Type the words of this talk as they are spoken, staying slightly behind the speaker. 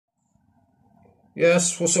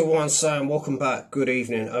Yes, what's everyone saying? Welcome back. Good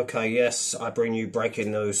evening. Okay, yes, I bring you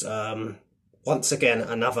breaking news. Once again,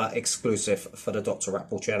 another exclusive for the Dr.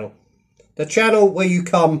 Apple channel. The channel where you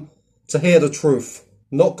come to hear the truth,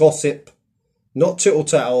 not gossip, not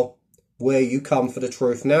tittle-tattle, where you come for the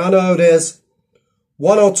truth. Now, I know there's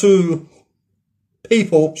one or two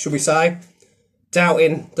people, should we say,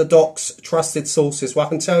 doubting the doc's trusted sources. Well, I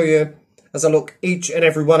can tell you, as I look each and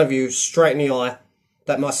every one of you straight in the eye,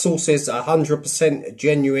 that my sources are 100%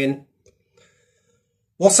 genuine.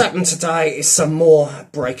 What's happened today is some more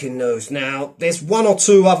breaking news. Now, there's one or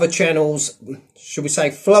two other channels, should we say,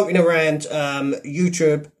 floating around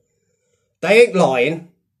YouTube. They ain't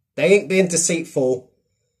lying. They ain't being deceitful.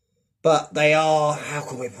 But they are, how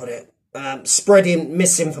can we put it, spreading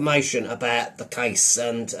misinformation about the case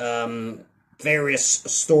and various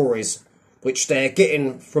stories which they're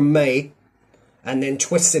getting from me, and then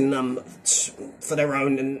twisting them for their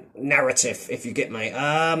own narrative, if you get me.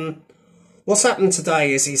 What's happened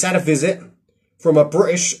today is he's had a visit from a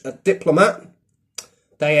British diplomat.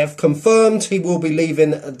 They have confirmed he will be leaving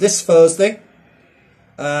this Thursday.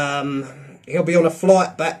 He'll be on a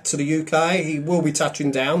flight back to the UK. He will be touching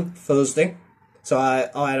down Thursday. So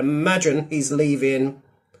I imagine he's leaving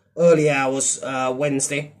early hours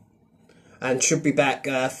Wednesday, and should be back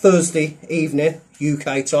Thursday evening,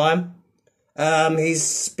 UK time.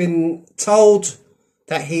 He's been told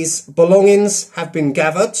that his belongings have been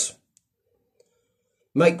gathered.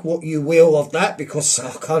 Make what you will of that, because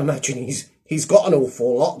I can't imagine he's got an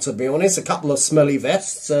awful lot, to be honest. A couple of smelly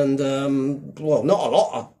vests and, well, not a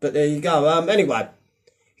lot, but there you go. Anyway,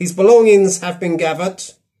 his belongings have been gathered.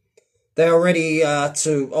 They're ready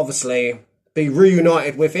to, obviously, be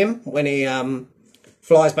reunited with him when he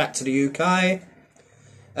flies back to the UK.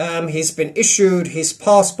 He's been issued his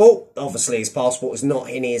passport. Obviously, his passport is not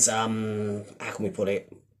in his, how can we put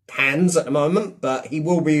it, hands at the moment. But he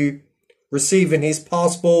will be receiving his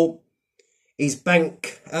passport, his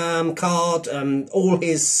bank card, all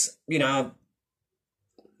his, you know,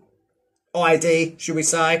 ID, should we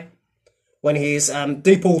say, when he's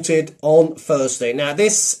deported on Thursday. Now,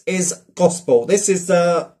 this is gospel. This is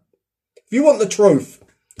the, if you want the truth,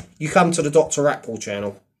 you come to the Dr. Apple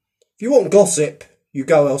channel. If you want gossip, you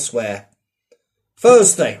go elsewhere.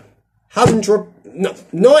 Thursday,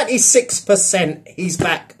 96% he's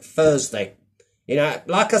back Thursday. You know,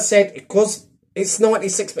 like I said, because it's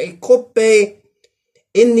 96, but it could be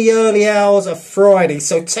in the early hours of Friday.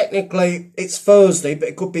 So technically it's Thursday, but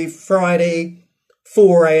it could be Friday,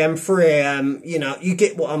 4 a.m, 3 a.m. You know, you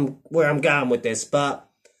get where I'm going with this. But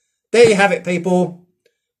there you have it, people.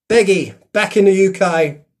 Beggie back in the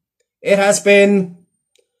UK. It has been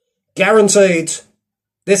guaranteed.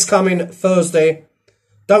 This coming Thursday.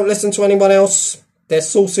 Don't listen to anyone else. Their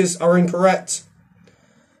sources are incorrect.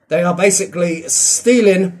 They are basically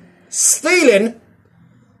stealing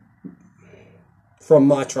from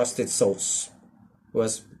my trusted source, who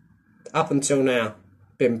has, up until now,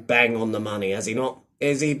 been bang on the money, has he not?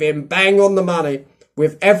 Has he been bang on the money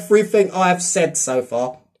with everything I have said so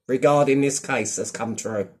far regarding this case that's come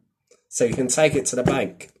true? So you can take it to the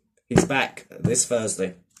bank. He's back this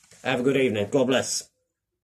Thursday. Have a good evening. God bless.